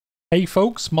Hey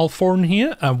folks, Malforian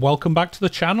here, and welcome back to the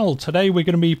channel. Today we're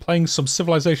going to be playing some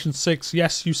Civilization 6.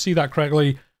 Yes, you see that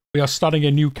correctly. We are starting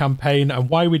a new campaign, and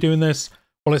why are we doing this?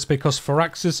 Well, it's because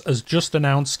Firaxis has just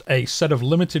announced a set of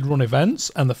limited run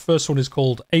events, and the first one is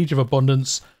called Age of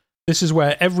Abundance. This is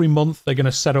where every month they're going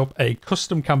to set up a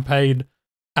custom campaign,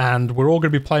 and we're all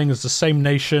going to be playing as the same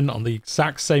nation on the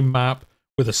exact same map,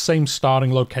 with the same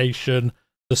starting location,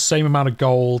 the same amount of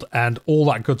gold, and all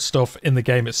that good stuff in the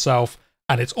game itself.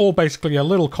 And it's all basically a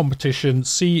little competition,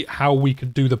 see how we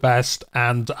can do the best,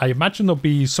 and I imagine there'll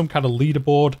be some kind of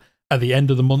leaderboard at the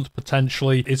end of the month,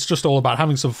 potentially. It's just all about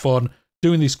having some fun,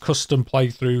 doing these custom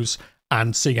playthroughs,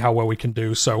 and seeing how well we can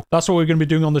do. So that's what we're going to be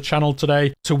doing on the channel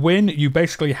today. To win, you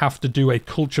basically have to do a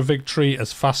culture victory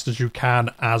as fast as you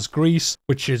can as Greece,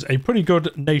 which is a pretty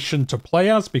good nation to play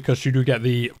as, because you do get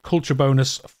the culture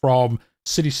bonus from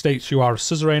city-states you are a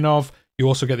suzerain of. You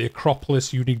also get the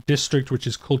Acropolis Unique District, which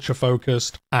is culture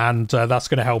focused, and that's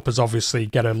going to help us obviously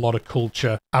get a lot of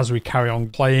culture as we carry on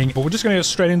playing. But we're just going to get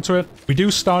straight into it. We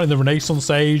do start in the Renaissance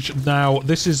Age. Now,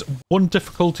 this is one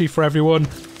difficulty for everyone.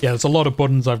 Yeah, there's a lot of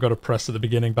buttons I've got to press at the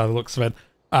beginning by the looks of it.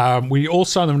 We all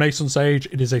start in the Renaissance Age.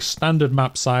 It is a standard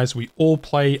map size. We all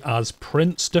play as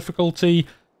Prince difficulty.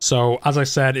 So, as I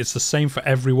said, it's the same for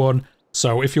everyone.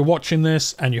 So if you're watching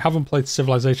this and you haven't played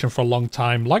Civilization for a long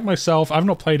time, like myself, I've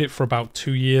not played it for about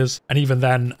 2 years. And even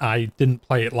then, I didn't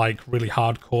play it like really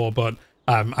hardcore, but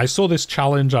I saw this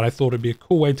challenge and I thought it'd be a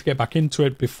cool way to get back into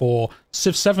it before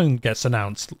Civ 7 gets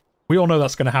announced. We all know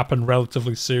that's going to happen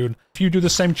relatively soon. If you do the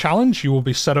same challenge, you will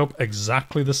be set up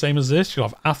exactly the same as this. You'll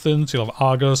have Athens, you'll have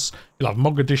Argos, you'll have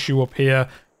Mogadishu up here.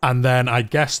 And then I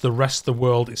guess the rest of the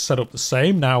world is set up the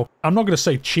same. Now, I'm not going to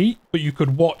say cheat, but you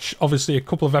could watch, obviously, a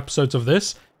couple of episodes of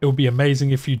this. It would be amazing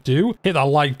if you do. Hit that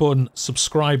like button,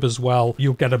 subscribe as well.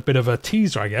 You'll get a bit of a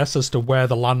teaser, I guess, as to where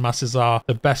the landmasses are,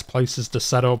 the best places to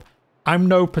set up. I'm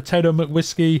no Potato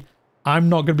McWhiskey. I'm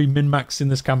not going to be min-maxing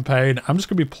this campaign. I'm just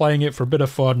going to be playing it for a bit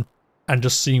of fun and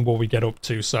just seeing what we get up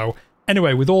to. So,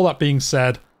 anyway, with all that being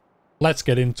said, let's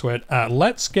get into it.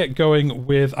 Let's get going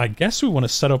with, I guess we want to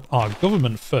set up our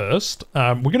government first.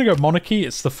 We're going to go monarchy.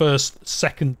 It's the first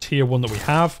second tier one that we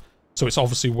have, so it's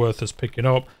obviously worth us picking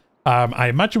up. I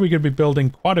imagine we're going to be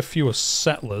building quite a few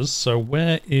settlers. So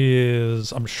where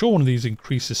is... I'm sure one of these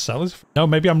increases settlers. No,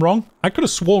 maybe I'm wrong. I could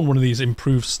have sworn one of these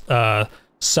improves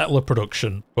settler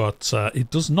production, but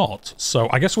it does not. So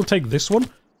I guess we'll take this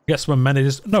one. Get some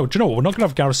amenities. No, do you know what? We're not going to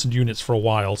have garrison units for a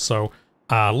while, so...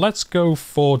 let's go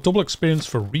for double experience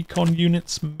for recon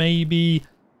units, maybe.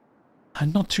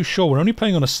 I'm not too sure. We're only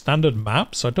playing on a standard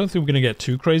map, so I don't think we're going to get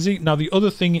too crazy. Now, the other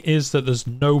thing is that there's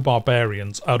no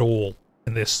barbarians at all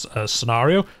in this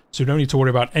scenario, so we don't need to worry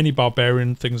about any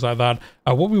barbarian, things like that.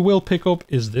 What we will pick up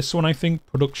is this one, I think,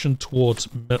 production towards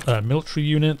military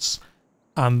units.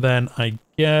 And then I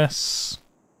guess...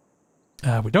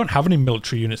 we don't have any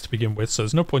military units to begin with, so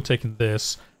there's no point taking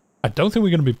this. I don't think we're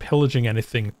going to be pillaging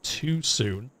anything too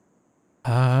soon.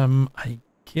 I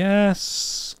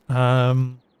guess...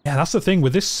 yeah, that's the thing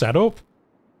with this setup.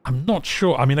 I'm not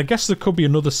sure. I mean, I guess there could be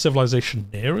another civilization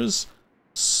near us.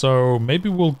 So maybe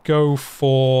we'll go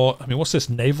for... I mean, what's this?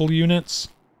 Naval units?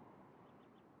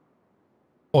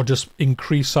 Or just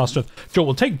increase our strength. Joe,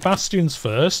 we'll take bastions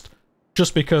first.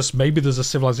 Just because maybe there's a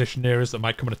civilization near us that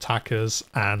might come and attack us.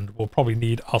 And we'll probably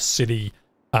need our city...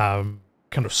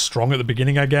 kind of strong at the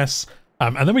beginning, I guess.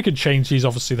 And then we can change these,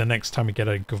 obviously, the next time we get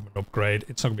a government upgrade.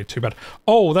 It's not going to be too bad.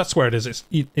 Oh, that's where it is.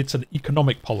 It's an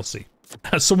economic policy.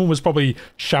 Someone was probably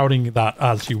shouting that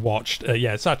as you watched.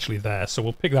 Yeah, it's actually there. So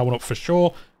we'll pick that one up for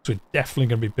sure. So we're definitely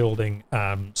going to be building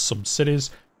some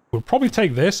cities. We'll probably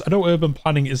take this. I know urban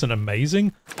planning isn't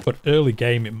amazing, but early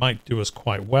game, it might do us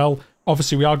quite well.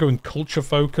 Obviously, we are going culture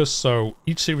focused, so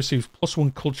each city receives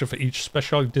 +1 culture for each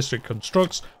specialty district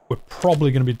constructs. We're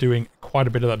probably going to be doing quite a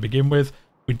bit of that to begin with.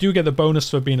 We do get the bonus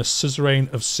for being a suzerain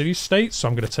of city-states, so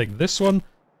I'm going to take this one.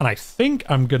 And I think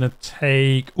I'm going to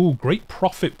take... Ooh, great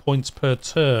profit points per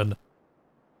turn.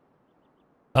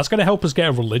 That's going to help us get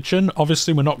a religion.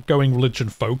 Obviously, we're not going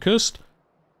religion-focused,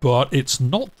 but it's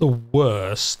not the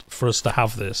worst for us to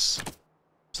have this.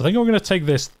 So I think I'm going to take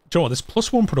this... Do you know what? This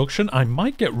 +1 production, I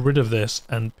might get rid of this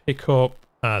and pick up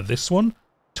this one.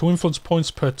 2 influence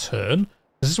points per turn.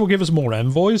 This will give us more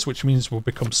envoys, which means we'll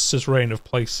become suzerain of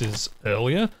places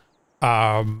earlier.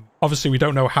 Obviously, we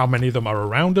don't know how many of them are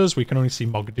around us. We can only see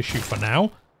Mogadishu for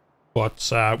now. But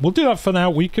we'll do that for now.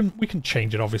 We can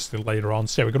change it, obviously, later on.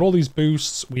 So yeah, we've got all these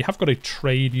boosts. We have got a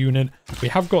trade unit. We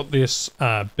have got this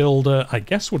builder. I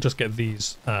guess we'll just get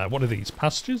these... what are these?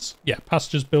 Pastures? Yeah,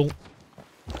 pastures built.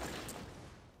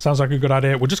 Sounds like a good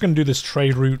idea. We're just going to do this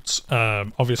trade route.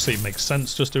 Obviously, it makes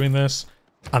sense just doing this.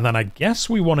 And then I guess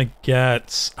we want to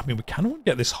get... I mean, we kind of want to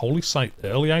get this holy site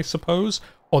early, I suppose.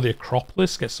 Or the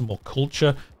Acropolis, get some more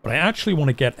culture. But I actually want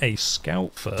to get a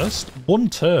scout first. 1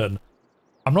 turn.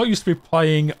 I'm not used to be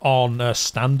playing on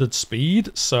standard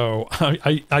speed, so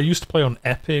I used to play on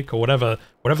epic or whatever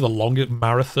the longest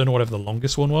marathon or whatever the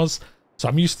longest one was. So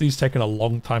I'm used to these taking a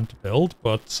long time to build,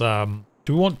 but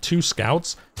do we want 2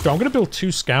 scouts? So I'm going to build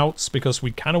 2 scouts because we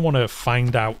kind of want to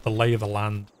find out the lay of the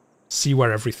land, see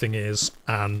where everything is,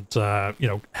 and you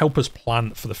know, help us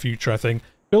plan for the future, I think.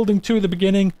 Building 2 at the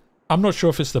beginning, I'm not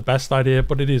sure if it's the best idea,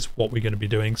 but it is what we're going to be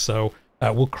doing, so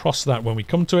we'll cross that when we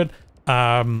come to it.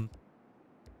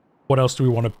 What else do we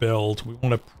want to build? We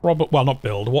want to well, not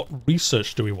build. What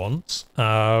research do we want?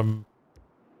 Want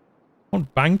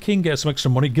banking, get some extra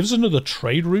money. Gives us another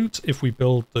trade route if we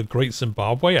build the Great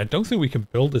Zimbabwe. I don't think we can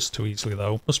build this too easily,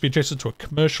 though. Must be adjacent to a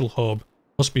commercial hub.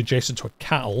 Must be adjacent to a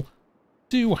cattle.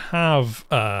 Do have...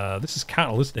 this is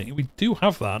cattle, isn't it? We do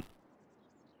have that.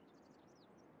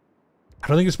 I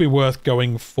don't think it's be worth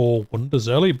going for wonders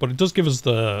early, but it does give us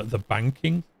the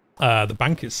banking, the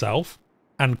bank itself.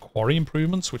 And quarry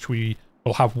improvements, which we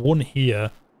will have 1 here.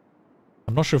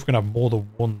 I'm not sure if we're going to have more than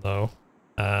 1, though.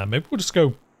 Maybe we'll just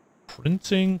go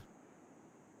printing.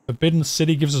 Forbidden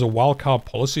City gives us a wildcard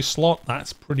policy slot.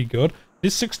 That's pretty good. It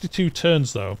is 62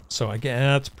 turns, though, so I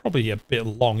guess it's probably a bit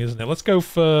long, isn't it? Let's go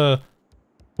for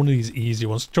one of these easy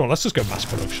ones. Sure, let's just go mass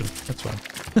production. That's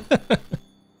fine.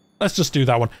 Let's just do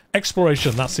that one.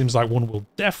 Exploration, that seems like one we'll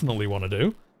definitely want to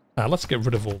do. Let's get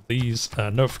rid of all these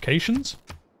notifications.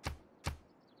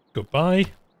 Goodbye.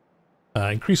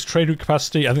 Increase trade route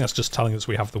capacity. I think that's just telling us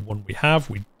we have the one we have.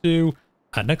 We do.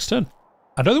 Next turn.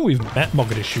 I don't think we've met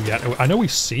Mogadishu yet. I know we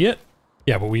see it.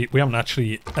 Yeah, but we haven't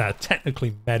actually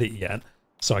technically met it yet.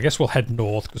 So I guess we'll head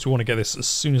north because we want to get this as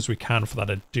soon as we can for that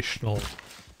additional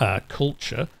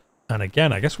culture. And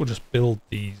again, I guess we'll just build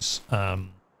these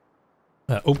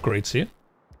upgrades here.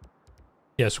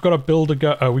 Yes, we've got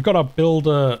our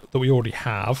builder that we already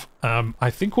have. I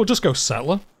think we'll just go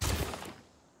settler.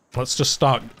 Let's just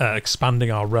start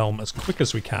expanding our realm as quick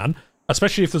as we can,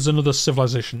 especially if there's another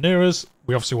civilization near us.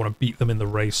 We obviously want to beat them in the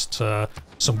race to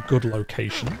some good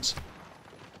locations.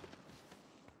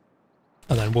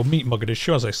 And then we'll meet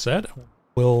Mogadishu, as I said.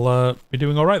 We'll be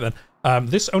doing all right then.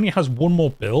 This only has 1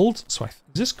 more build, so is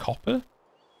this copper?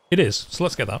 It is, so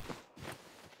let's get that.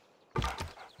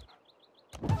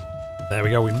 There we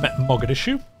go, we met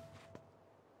Mogadishu.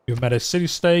 We've met a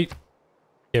city-state.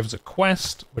 Gave us a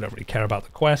quest. We don't really care about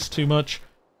the quest too much.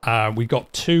 We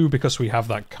got 2 because we have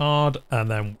that card, and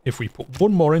then if we put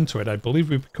 1 more into it, I believe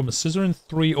we become a suzerain.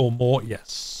 3 or more,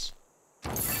 yes.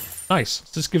 Nice.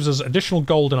 This gives us additional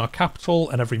gold in our capital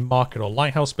and every market or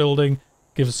lighthouse building.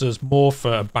 Gives us more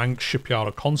for a bank, shipyard,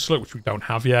 or consulate, which we don't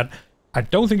have yet. I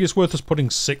don't think it's worth us putting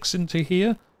 6 into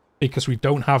here because we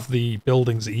don't have the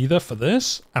buildings either for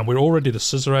this, and we're already the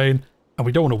suzerain. And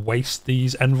we don't want to waste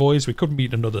these envoys. We could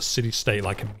meet another city-state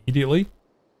like immediately.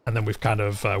 And then we've kind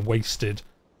of wasted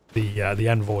the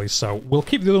envoys. So we'll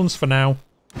keep the other ones for now.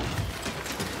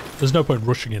 There's no point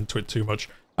rushing into it too much.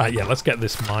 Yeah, let's get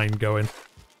this mine going.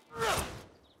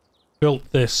 Built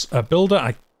this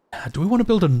builder. Do we want to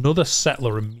build another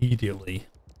settler immediately?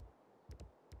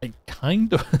 I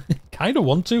kind of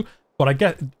want to. But I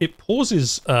get it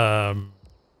pauses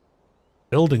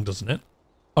building, doesn't it?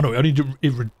 Oh no,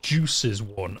 it reduces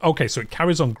 1. Okay, so it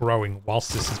carries on growing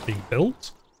whilst this is being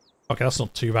built. Okay, that's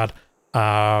not too bad.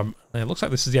 It looks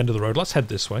like this is the end of the road. Let's head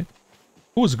this way.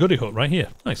 Oh, there's a goodie hut right here.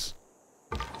 Nice.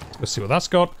 Let's see what that's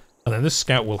got. And then this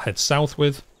scout will head south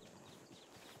with.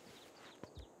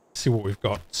 See what we've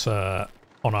got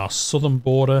on our southern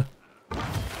border.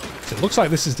 So it looks like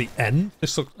this is the end.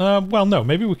 This looks, well, no,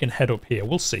 maybe we can head up here.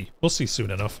 We'll see. We'll see soon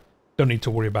enough. Don't need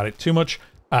to worry about it too much.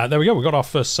 There we go. We've got our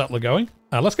first settler going.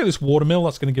 Let's get this watermill.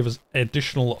 That's going to give us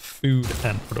additional food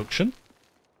and production.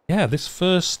 Yeah, this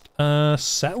first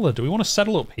settler. Do we want to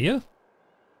settle up here?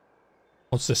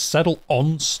 What's this? Settle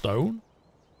on stone?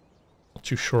 Not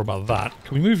too sure about that.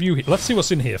 Can we move you here? Let's see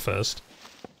what's in here first.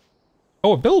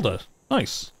 Oh, a builder.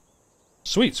 Nice.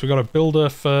 Sweet. So we've got a builder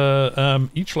for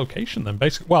each location then,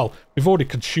 basically. Well, we've already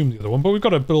consumed the other one, but we've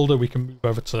got a builder we can move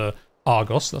over to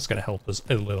Argos. That's going to help us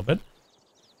a little bit.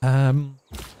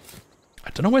 I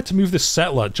don't know where to move this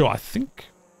settler. Joe, I think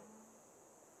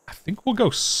we'll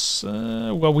go...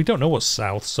 well, we don't know what's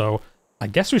south, so I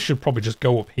guess we should probably just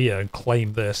go up here and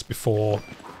claim this before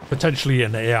potentially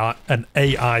an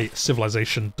AI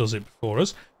civilization does it before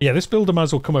us. Yeah, this builder might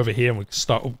as well come over here and we can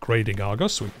start upgrading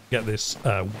Argos so we can get this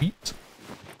wheat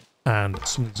and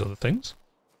some of these other things.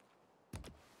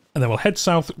 And then we'll head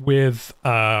south with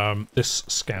this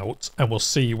scout, and we'll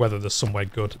see whether there's somewhere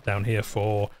good down here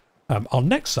for our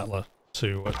next settler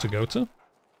to go to.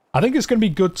 I think it's going to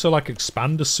be good to like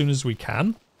expand as soon as we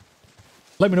can.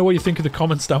 Let me know what you think in the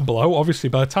comments down below. Obviously,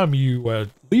 by the time you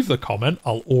leave the comment,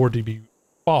 I'll already be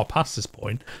far past this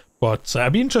point. But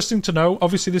it'd be interesting to know.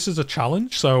 Obviously, this is a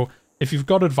challenge, so if you've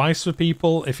got advice for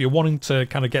people, if you're wanting to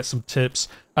kind of get some tips,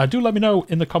 do let me know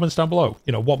in the comments down below.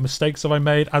 You know, what mistakes have I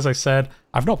made? As I said,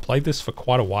 I've not played this for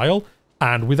quite a while,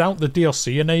 and without the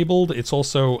DLC enabled, it's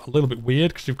also a little bit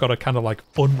weird because you've got to kind of like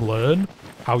unlearn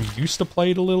how you used to play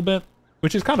it a little bit,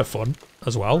 which is kind of fun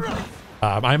as well.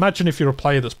 I imagine if you're a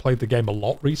player that's played the game a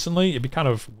lot recently, it'd be kind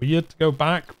of weird to go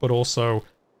back, but also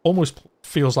almost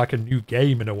feels like a new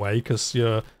game in a way because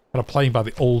you're kind of playing by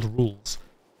the old rules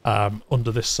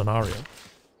under this scenario.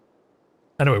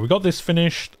 Anyway, we got this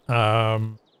finished.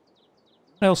 What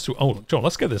else to... Oh, John,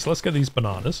 let's get this. Let's get these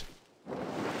bananas.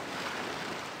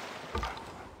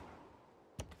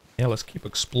 Yeah, let's keep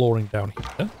exploring down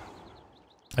here.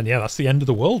 And yeah, that's the end of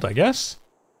the world, I guess.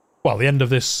 Well, the end of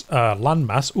this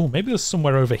landmass. Oh, maybe there's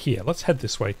somewhere over here. Let's head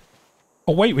this way.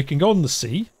 Oh, wait, we can go on the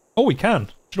sea? Oh, we can.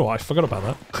 Do you know what? I forgot about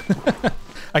that.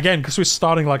 Again, because we're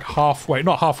starting like halfway,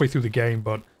 not halfway through the game,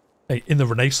 but in the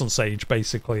Renaissance age,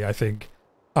 basically, I think.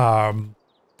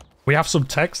 We have some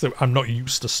text that I'm not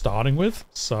used to starting with,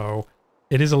 so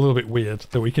it is a little bit weird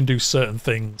that we can do certain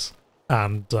things,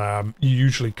 and you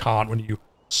usually can't when you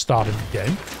start in the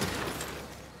game.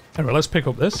 Anyway, let's pick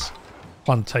up this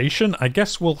plantation. I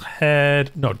guess we'll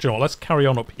head... No, Joe, let's carry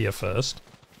on up here first.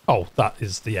 Oh, that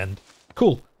is the end.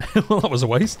 Cool. Well, that was a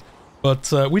waste.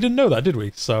 But we didn't know that, did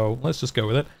we? So let's just go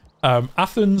with it.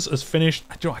 Athens has finished.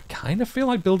 I kind of feel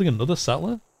like building another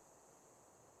settler.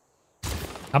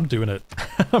 I'm doing it.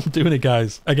 I'm doing it,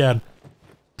 guys. Again,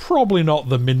 probably not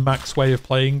the min-max way of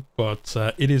playing, but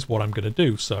it is what I'm going to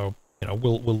do. So, you know,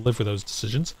 we'll live with those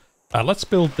decisions. Let's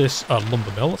build this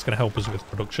lumber mill. That's going to help us with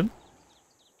production.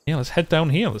 Yeah, let's head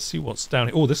down here. Let's see what's down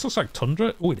here. Oh, this looks like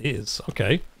tundra. Oh, it is.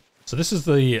 Okay. So this is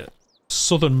the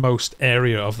southernmost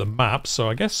area of the map. So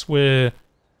I guess we're...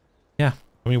 Yeah.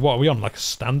 I mean, what are we on? Like a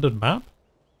standard map?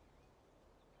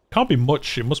 Can't be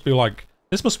much. It must be like...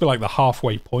 This must be like the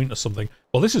halfway point or something.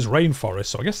 Well, this is rainforest,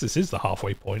 so I guess this is the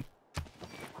halfway point.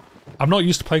 I'm not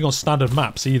used to playing on standard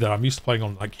maps either. I'm used to playing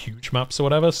on like huge maps or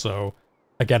whatever, so...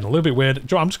 Again, a little bit weird.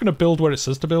 I'm just going to build where it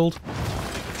says to build.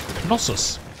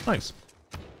 Knossos. Nice.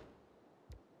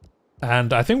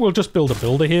 And I think we'll just build a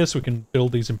builder here so we can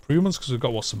build these improvements because we've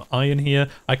got, some iron here.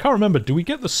 I can't remember. Do we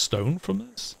get the stone from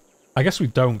this? I guess we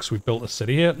don't because we built a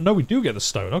city here. No, we do get the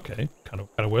stone. Okay. Kind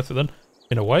of worth it then,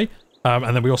 in a way.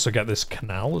 And then we also get this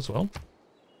canal as well.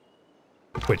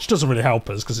 Which doesn't really help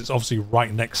us because it's obviously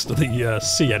right next to the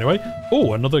sea anyway.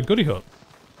 Oh, another goodie hut.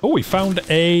 Oh, we found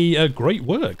a great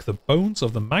work. The bones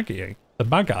of the Magi. The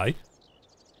Magi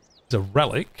is a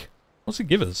relic. What's it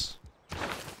give us?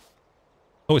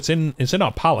 Oh, it's in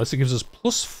our palace. It gives us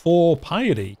 +4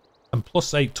 piety and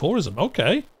 +8 tourism.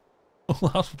 Okay.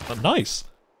 Well, that's nice.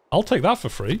 I'll take that for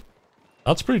free.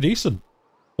 That's pretty decent.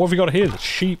 What have we got here? The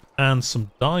sheep and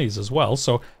some dyes as well.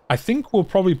 So I think we'll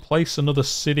probably place another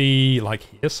city like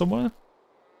here somewhere.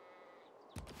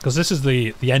 Because this is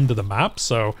the end of the map,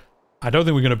 so I don't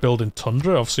think we're going to build in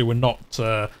tundra. Obviously, we're not...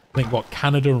 I think, what,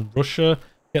 Canada and Russia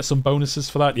get some bonuses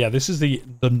for that. Yeah, this is the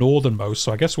northernmost,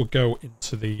 so I guess we'll go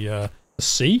into the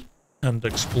sea and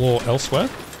explore elsewhere.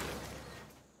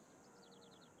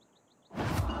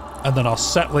 And then our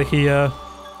settler here...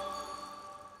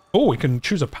 Oh, we can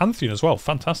choose a pantheon as well.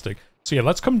 Fantastic. So yeah,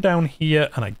 let's come down here,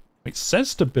 and it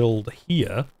says to build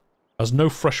here. There's no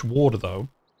fresh water, though,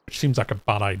 which seems like a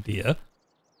bad idea.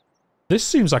 This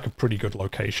seems like a pretty good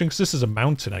location, because this is a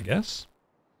mountain, I guess.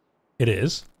 It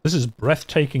is. This is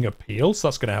breathtaking appeal, so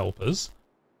that's going to help us.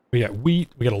 We get wheat.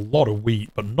 We get a lot of wheat,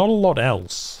 but not a lot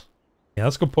else. Yeah,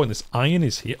 that's a good point. This iron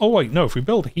is here. Oh, wait, no. If we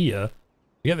build here,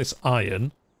 we get this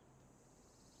iron.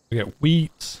 We get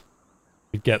wheat.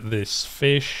 We get this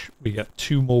fish. We get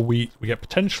 2 more wheat. We get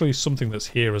potentially something that's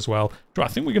here as well. I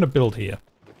think we're going to build here.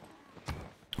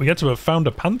 We get to have found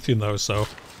a pantheon, though, so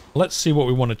let's see what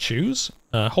we want to choose.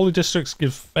 Holy districts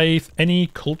give faith. Any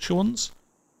culture ones?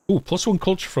 Ooh, +1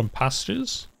 culture from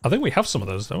pastures. I think we have some of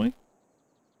those, don't we? Is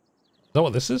that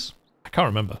what this is? I can't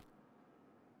remember.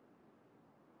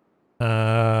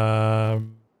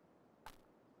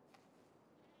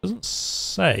 Doesn't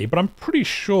say, but I'm pretty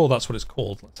sure that's what it's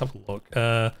called. Let's have a look.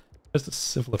 Where's the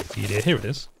Civilopedia? Here it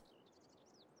is.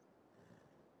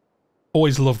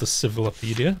 Always love the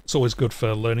Civilopedia. It's always good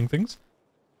for learning things.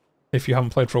 If you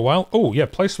haven't played for a while. Oh, yeah,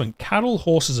 placement. Cattle,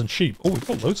 horses, and sheep. Oh, we've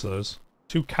got loads of those.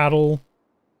 2 cattle,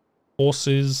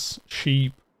 horses,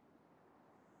 sheep.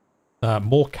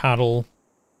 More cattle.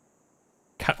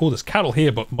 Oh, there's cattle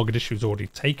here, but Mogadishu's already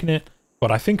taken it.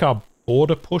 But I think our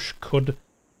border push could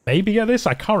maybe get this.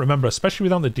 I can't remember, especially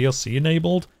without the DLC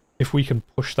enabled, if we can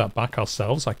push that back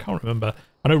ourselves. I can't remember.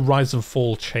 I know Rise and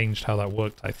Fall changed how that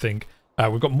worked, I think.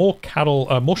 We've got more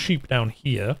cattle, more sheep down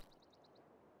here.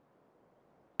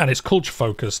 And it's culture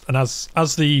focused. And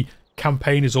as the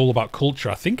campaign is all about culture,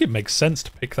 I think it makes sense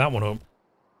to pick that one up.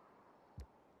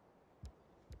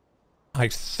 I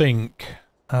think.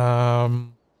 Yeah,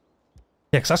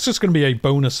 because that's just going to be a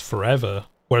bonus forever.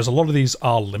 Whereas a lot of these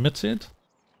are limited.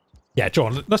 Yeah,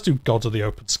 John, let's do Gods of the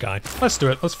Open Sky. Let's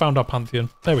do it. Let's found our Pantheon.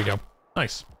 There we go.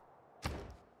 Nice.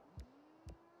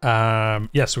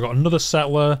 Yes, we've got another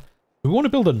settler. Do we want to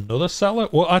build another settler?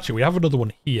 Well, actually, we have another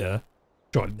one here.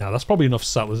 John, now that's probably enough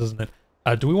settlers, isn't it?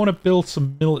 Do we want to build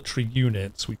some military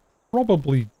units? We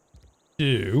probably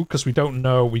do, because we don't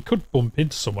know. We could bump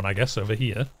into someone, I guess, over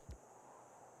here.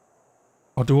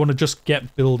 Or do we want to just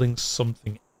get building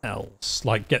something else?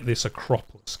 Like, get this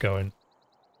Acropolis going.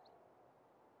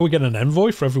 We get an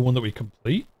envoy for everyone that we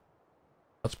complete.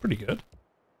 That's pretty good.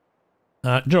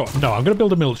 No, I'm going to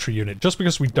build a military unit just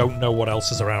because we don't know what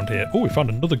else is around here. Oh, we found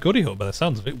another goodie hut by the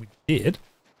sounds of it. We did.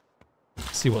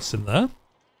 Let's see what's in there.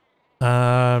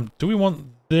 Do we want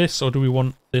this or do we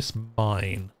want this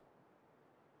mine?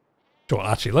 Sure,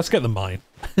 actually, let's get the mine.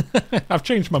 I've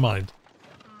changed my mind.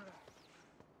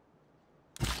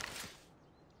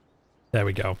 There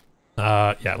we go.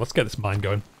 Yeah, let's get this mine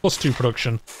going. +2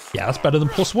 production. Yeah, that's better than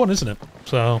 +1, isn't it?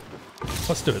 So,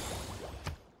 let's do it.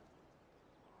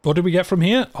 What did we get from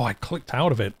here? Oh, I clicked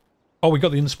out of it. Oh, we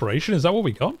got the inspiration? Is that what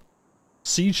we got?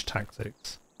 Siege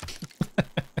tactics.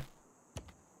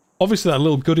 Obviously, that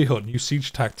little goodie hut, new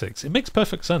siege tactics. It makes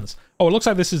perfect sense. Oh, it looks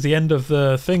like this is the end of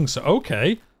the thing. So,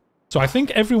 okay. So, I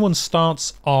think everyone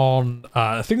starts on...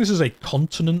 I think this is a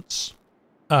continent's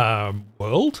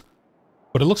world.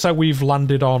 But it looks like we've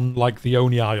landed on, like, the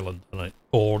Oni Island, right?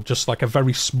 Or just, like, a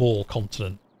very small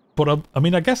continent. But, I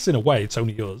mean, I guess in a way it's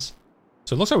only us.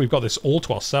 So it looks like we've got this all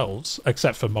to ourselves,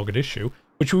 except for Mogadishu,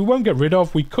 which we won't get rid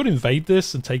of. We could invade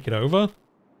this and take it over.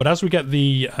 But as we get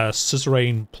the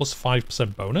suzerain plus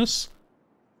 5% bonus,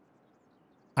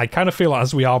 I kind of feel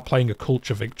as we are playing a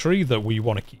culture victory that we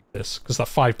want to keep this. Because that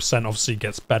 5% obviously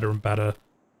gets better and better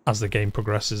as the game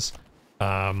progresses.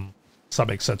 So that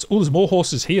makes sense. Oh, there's more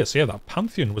horses here. So yeah, that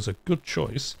Pantheon was a good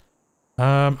choice.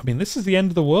 I mean, this is the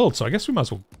end of the world, so I guess we might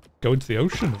as well go into the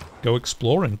ocean and go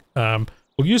exploring.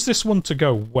 We'll use this one to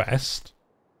go west.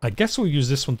 I guess we'll use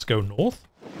this one to go north.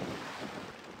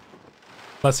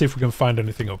 Let's see if we can find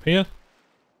anything up here.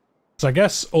 So I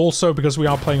guess also because we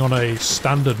are playing on a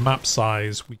standard map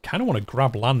size, we kind of want to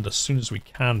grab land as soon as we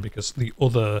can because the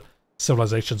other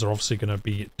civilizations are obviously going to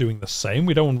be doing the same.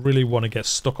 We don't really want to get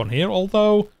stuck on here,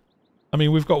 although... I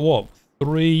mean, we've got, what,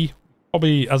 3?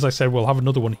 Probably, as I said, we'll have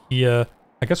another one here.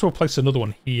 I guess we'll place another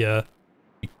one here.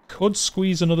 We could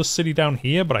squeeze another city down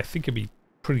here, but I think it'd be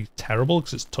pretty terrible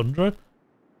because it's tundra.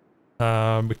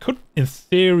 We could, in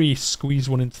theory, squeeze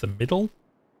one into the middle.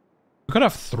 We could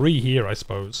have 3 here, I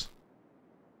suppose.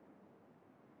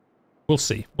 We'll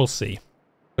see. We'll see.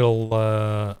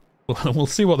 We'll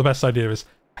see what the best idea is.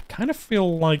 I kind of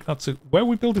feel like that's it. Where are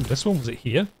we building this one? Was it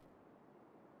here?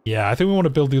 Yeah, I think we want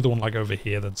to build the other one like over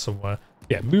here then somewhere.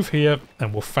 Yeah, move here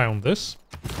and we'll found this.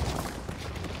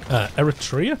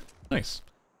 Eritrea? Nice.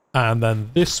 And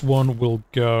then this one will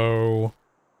go...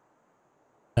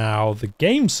 Now, the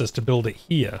game says to build it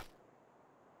here.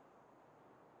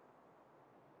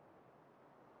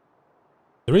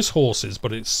 There is horses,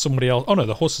 but it's somebody else. Oh no,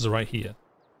 the horses are right here.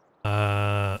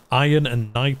 Iron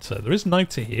and Niter. There is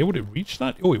Niter here. Would it reach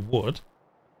that? Oh, it would.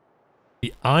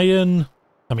 The iron...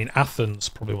 I mean, Athens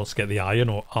probably wants to get the iron,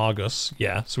 or Argos.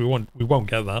 Yeah, so we won't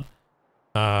get that.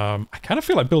 I kind of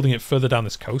feel like building it further down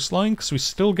this coastline, because we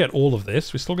still get all of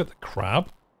this. We still get the crab.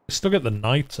 We still get the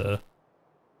Niter.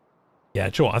 Yeah,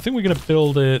 sure. I think we're going to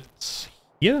build it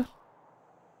here.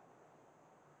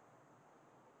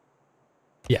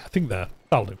 Yeah, I think there.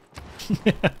 That'll do.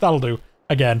 That'll do.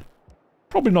 Again,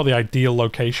 probably not the ideal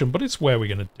location, but it's where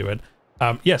we're going to do it.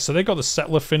 Yeah, so they got the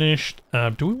settler finished.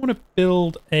 Do we want to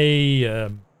build a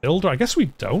builder? I guess we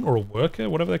don't, or a worker,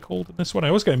 whatever they're called in this one. I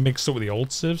always get mixed up with the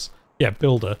old civs. Yeah,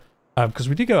 builder. Because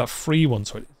we did get that free one,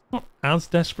 so it's not as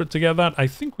desperate to get that. I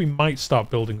think we might start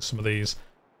building some of these.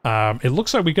 It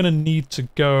looks like we're going to need to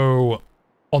go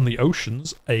on the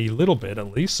oceans a little bit,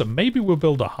 at least. So maybe we'll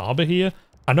build a harbour here.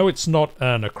 I know it's not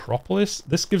an acropolis.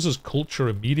 This gives us culture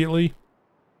immediately.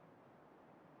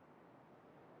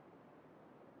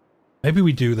 Maybe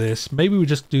we do this. Maybe we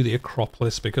just do the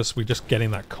Acropolis because we're just getting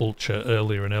that culture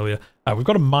earlier and earlier. We've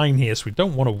got a mine here, so we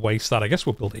don't want to waste that. I guess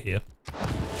we'll build it here.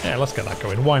 Yeah, let's get that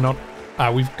going. Why not?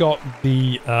 We've got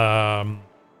the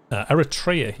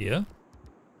Eritrea here.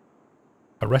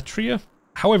 Eritrea?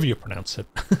 However you pronounce it.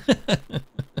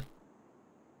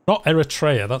 Not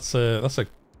Eritrea. That's a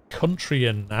country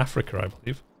in Africa, I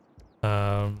believe.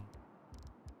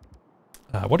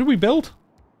 What did we build?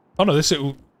 Oh no,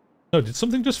 no, did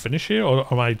something just finish here, or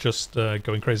am I just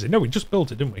going crazy? No, we just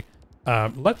built it, didn't we?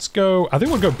 Let's go. I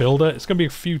think we'll go build it. It's going to be a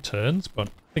few turns, but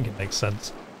I think it makes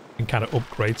sense. We can kind of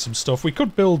upgrade some stuff. We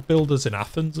could build builders in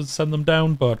Athens and send them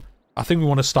down, but I think we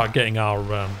want to start getting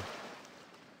our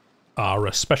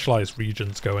specialized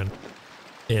regions going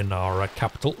in our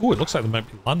capital. Oh, it looks like there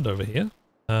might be land over here.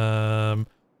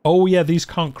 Oh yeah, these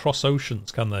can't cross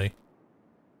oceans, can they?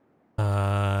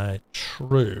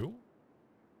 True.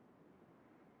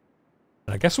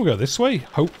 I guess we'll go this way.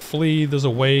 Hopefully there's a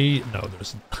way... No, there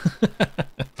isn't.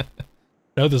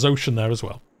 No, there's ocean there as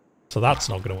well. So that's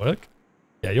not going to work.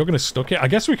 Yeah, you're going to stuck it. I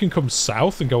guess we can come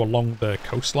south and go along the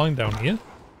coastline down here.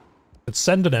 Let's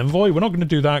send an envoy. We're not going to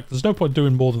do that. There's no point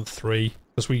doing more than 3.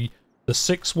 Because the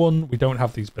 6th one, we don't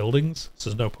have these buildings. So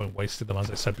there's no point wasting them,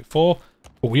 as I said before.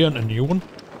 But we earned a new one.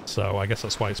 So I guess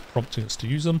that's why it's prompting us to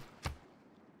use them.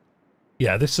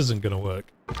 Yeah, this isn't going to work.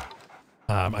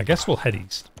 I guess we'll head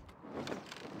east.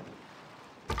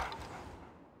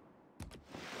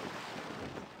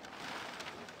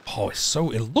 Oh,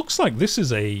 it looks like this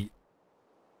is a...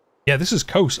 Yeah, this is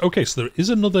coast. Okay, so there is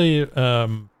another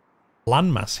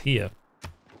landmass here.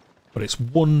 But it's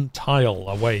one tile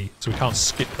away, so we can't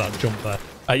skip that jump there.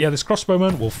 Yeah, this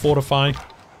crossbowman will fortify.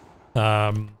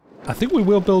 I think we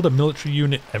will build a military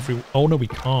unit every... Oh, no, we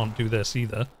can't do this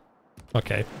either.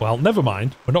 Okay, well, never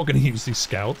mind. We're not going to use these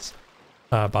scouts,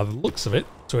 by the looks of it,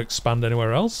 to expand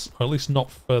anywhere else. Or at least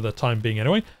not for the time being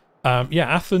anyway. Yeah,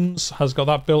 Athens has got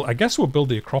that built. I guess we'll build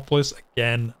the Acropolis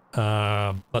again.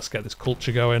 Let's get this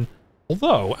culture going.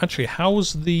 Although, actually,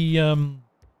 how's the...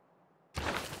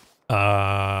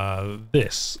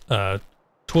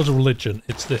 towards a religion,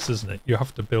 it's this, isn't it? You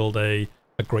have to build a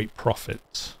great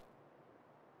prophet.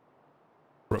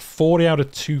 We're at 40 out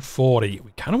of 240.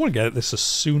 We kind of want to get this as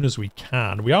soon as we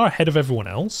can. We are ahead of everyone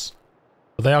else,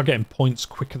 but they are getting points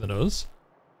quicker than us.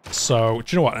 So,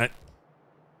 do you know what? I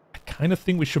kind of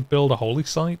think we should build a holy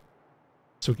site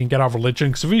so we can get our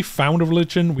religion. Because if we found a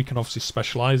religion, we can obviously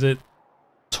specialize it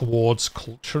towards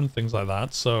culture and things like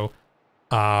that. So,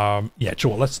 yeah,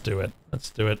 sure, let's do it. Let's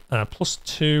do it.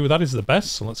 +2, that is the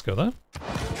best, so let's go there.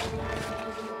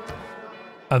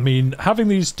 I mean, having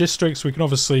these districts, we can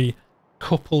obviously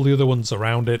couple the other ones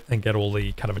around it and get all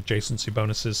the kind of adjacency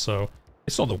bonuses, so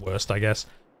it's not the worst, I guess.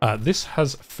 This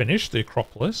has finished, the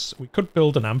Acropolis. We could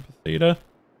build an amphitheater.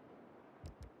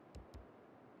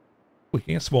 We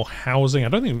can get some more housing. I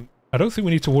don't think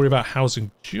we need to worry about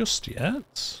housing just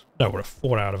yet. No, we're at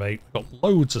 4 out of 8. We've got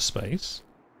loads of space.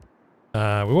 We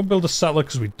won't build a settler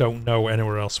because we don't know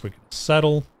anywhere else we can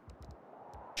settle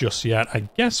just yet. I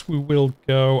guess we will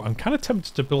go... I'm kind of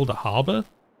tempted to build a harbour.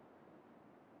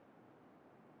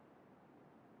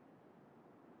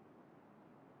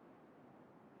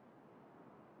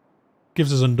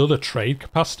 Gives us another trade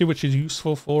capacity, which is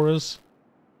useful for us.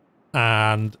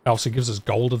 And obviously gives us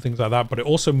gold and things like that. But it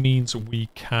also means we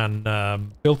can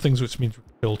build things, which means we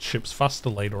can build ships faster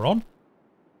later on.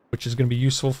 Which is going to be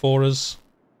useful for us.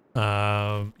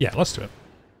 Yeah, let's do it.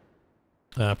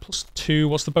 +2,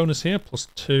 what's the bonus here?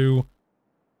 +2.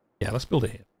 Yeah, let's build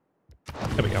it here.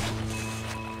 There we go.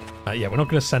 Yeah, we're not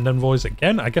going to send envoys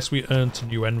again. I guess we earned a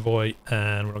new envoy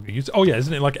and we're not going to use it. Oh yeah,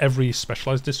 isn't it like every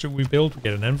specialized district we build, we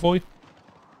get an envoy?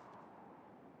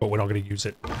 But we're not going to use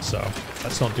it, so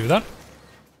let's not do that.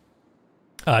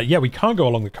 Yeah, we can't go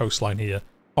along the coastline here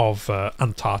of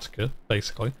Antarctica,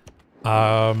 basically.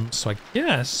 So I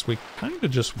guess we're kind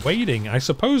of just waiting. I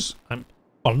suppose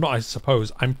well, not I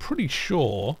suppose. I'm pretty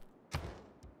sure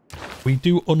we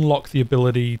do unlock the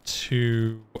ability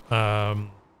to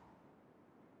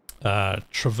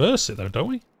traverse it, though, don't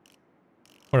we?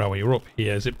 Where are we? We're up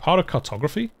here. Is it part of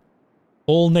cartography?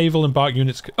 All naval embark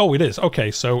units... Oh, it is.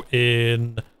 Okay, so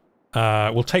in...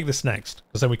 we'll take this next,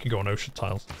 because then we can go on ocean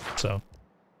tiles. So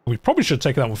we probably should have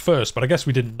taken that one first, but I guess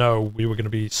we didn't know we were going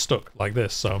to be stuck like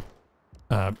this, so...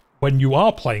 when you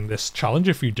are playing this challenge,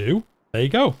 if you do, there you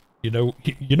go. You know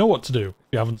what to do if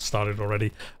you haven't started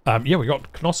already. Yeah, we got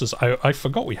Knossos. I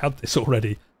forgot we had this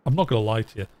already. I'm not going to lie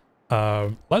to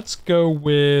you. Let's go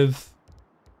with...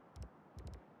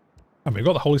 I mean, we've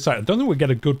got the holy site. I don't think we'll get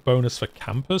a good bonus for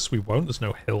campus. We won't. There's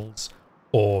no hills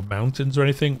or mountains or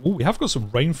anything. Oh, we have got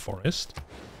some rainforest.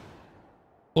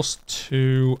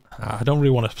 +2. I don't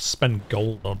really want to spend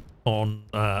gold on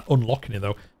unlocking it,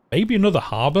 though. Maybe another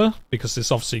harbour, because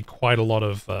there's obviously quite a lot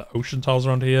of ocean tiles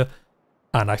around here.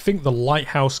 And I think the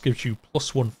lighthouse gives you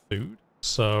 +1 food.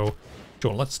 So,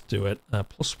 sure, let's do it.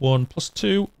 +1,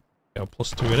 +2. Go,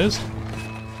 +2 it is.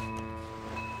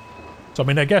 So, I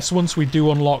mean, I guess once we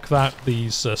do unlock that,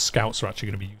 these scouts are actually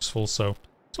going to be useful. So,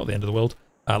 it's not the end of the world.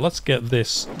 Let's get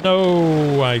this.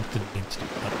 No, I didn't mean to do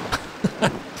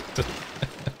that.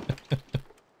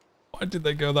 Why did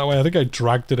they go that way? I think I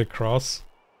dragged it across.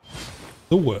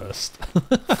 The worst.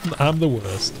 I'm the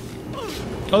worst.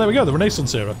 Oh, there we go. The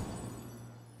Renaissance era.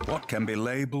 What can be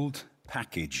labelled,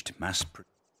 packaged,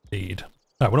 Indeed.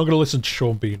 No, we're not going to listen to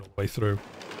Sean Bean all the way through.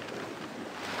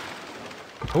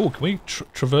 Oh, can we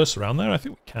traverse around there? I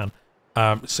think we can.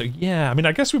 So yeah, I mean,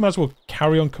 I guess we might as well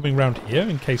carry on coming around here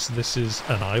in case this is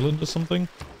an island or something.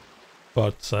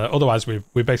 But otherwise, we're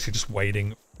basically just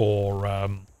waiting for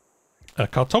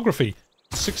cartography.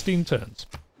 16 turns.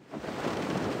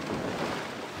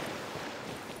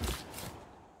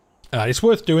 It's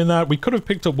worth doing that. We could have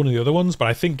picked up one of the other ones, but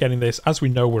I think getting this, as we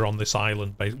know we're on this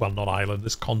island, well, not island,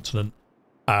 this continent,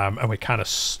 and we're kind of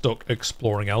stuck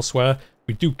exploring elsewhere,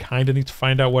 we do kind of need to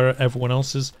find out where everyone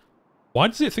else is. Why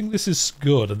does it think this is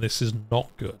good and this is not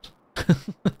good?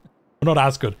 Not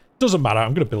as good. Doesn't matter,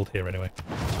 I'm going to build here anyway.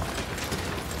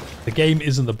 The game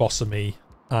isn't the boss of me.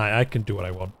 I can do what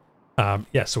I want.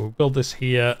 Yeah, so we'll build this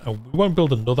here. We won't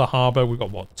build another harbour. We've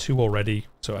got, what, 2 already?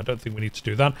 So I don't think we need to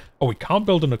do that. Oh, we can't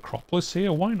build an acropolis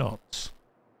here? Why not?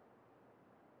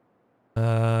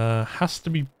 Has to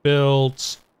be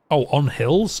built... Oh, on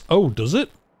hills? Oh, does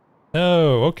it?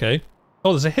 Oh, okay.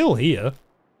 Oh, there's a hill here.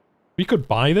 We could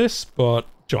buy this, but...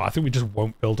 Joe, I think we just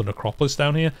won't build an acropolis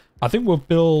down here. I think we'll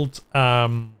build...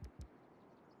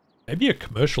 maybe a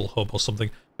commercial hub or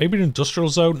something. Maybe an industrial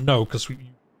zone? No, because we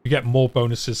get more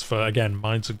bonuses for, again,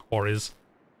 mines and quarries.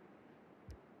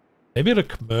 Maybe at a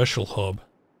commercial hub.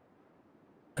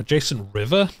 Adjacent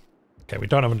river? Okay, we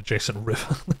don't have an adjacent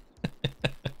river.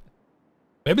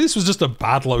 Maybe this was just a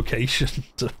bad location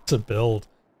to build.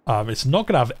 It's not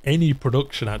going to have any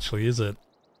production, actually, is it?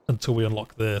 Until we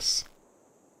unlock this.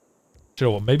 Do you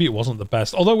know what? Maybe it wasn't the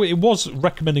best. Although it was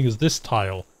recommending us this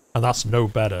tile, and that's no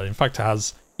better. In fact, it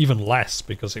has even less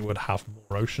because it would have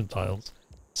more ocean tiles.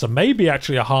 So maybe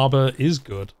actually a harbour is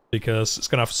good because it's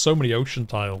going to have so many ocean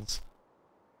tiles.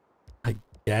 I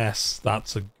guess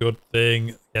that's a good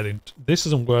thing. Yeah, this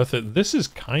isn't worth it. This is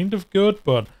kind of good,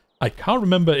 but I can't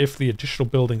remember if the additional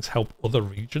buildings help other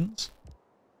regions.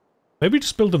 Maybe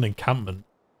just build an encampment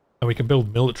and we can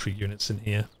build military units in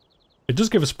here. It does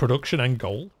give us production and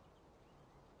gold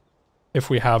if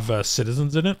we have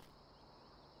citizens in it.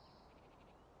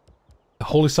 The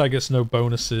holy site gets no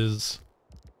bonuses.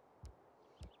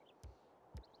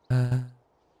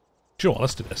 Sure,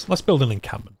 let's do this. Let's build an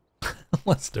encampment.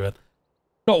 Let's do it.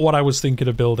 Not what I was thinking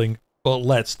of building, but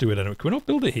let's do it anyway. Can we not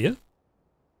build it here?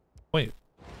 Wait.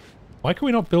 Why can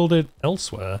we not build it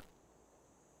elsewhere?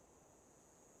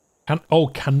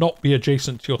 Cannot be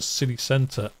adjacent to your city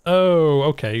centre. Oh,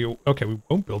 okay. Okay, we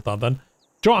won't build that then.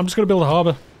 Sure, I'm just going to build a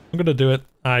harbour. I'm going to do it.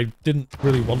 I didn't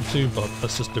really want to, but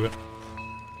let's just do it.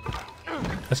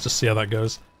 Let's just see how that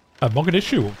goes.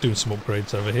 Mogadishu doing some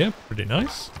upgrades over here. Pretty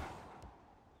nice.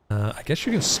 I guess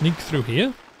you can sneak through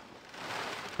here.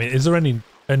 I mean, is there any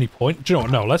point? Do you know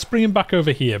what? No, let's bring him back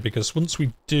over here because once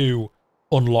we do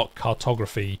unlock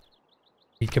cartography,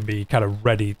 he can be kind of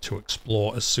ready to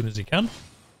explore as soon as he can.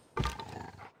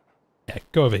 Yeah,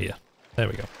 go over here. There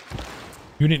we go.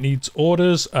 Unit needs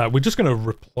orders. We're just going to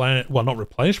replenish... Well, not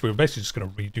replenish. We're basically just going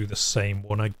to redo the same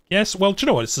one, I guess. Well, do you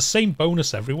know what? It's the same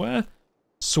bonus everywhere.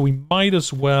 So we might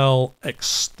as well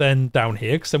extend down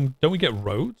here, because then don't we get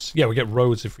roads? Yeah, we get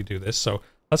roads if we do this. So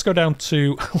let's go down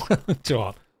to... Do you know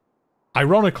what?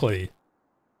 Ironically,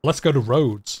 let's go to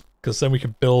roads, because then we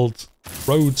can build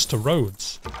roads to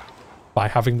roads by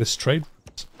having this trade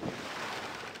route.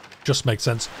 Just makes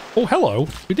sense. Oh, hello.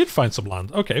 We did find some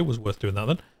land. Okay, it was worth doing that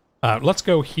then. Let's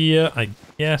go here. I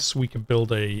guess we can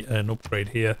build an upgrade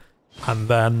here. And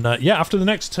then, yeah, after the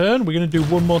next turn, we're going to do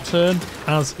one more turn,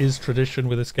 as is tradition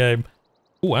with this game.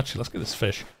 Oh, actually, let's get this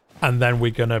fish. And then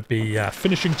we're going to be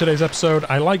finishing today's episode.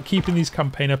 I like keeping these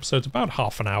campaign episodes about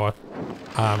half an hour.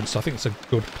 So I think it's a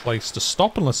good place to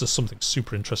stop, unless there's something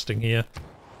super interesting here.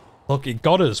 Look, it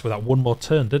got us with that one more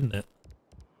turn, didn't it?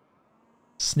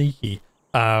 Sneaky.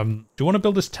 Do you want to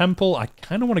build this temple? I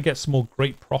kind of want to get some more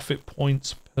great profit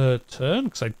points per turn,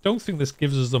 because I don't think this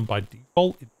gives us them by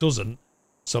default. It doesn't.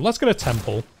 So let's get a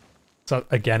temple. So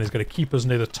again, is going to keep us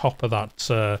near the top of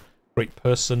that great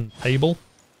person table.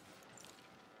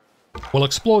 We'll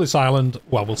explore this island.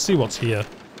 Well, we'll see what's here.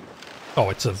 Oh,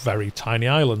 it's a very tiny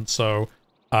island, so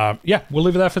yeah, we'll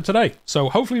leave it there for today. So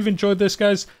hopefully you've enjoyed this,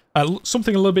 guys.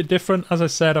 Something a little bit different. As I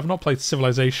said, I've not played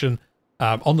Civilization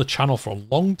on the channel for a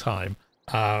long time.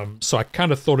 So I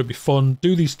kind of thought it'd be fun.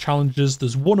 Do these challenges.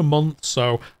 There's one a month,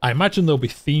 so I imagine they'll be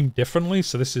themed differently.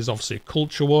 So this is obviously a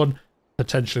culture one.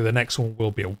 Potentially the next one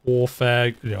will be a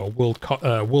warfare, you know,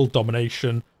 world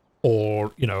domination,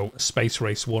 or, you know, a space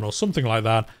race one or something like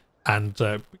that. And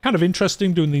kind of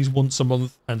interesting doing these once a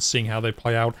month and seeing how they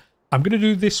play out. I'm going to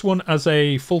do this one as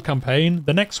a full campaign.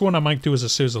 The next one I might do as a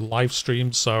series of live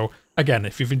streams. So again,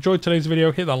 if you've enjoyed today's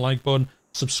video, hit that like button.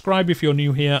 Subscribe if you're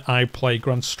new here. I play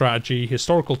grand strategy,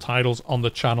 historical titles on the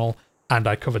channel, and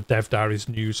I cover dev diaries,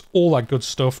 news, all that good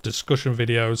stuff, discussion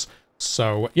videos.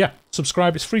 So yeah,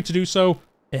 subscribe. It's free to do so.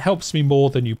 It helps me more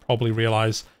than you probably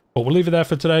realize. But we'll leave it there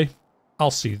for today.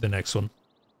 I'll see you the next one.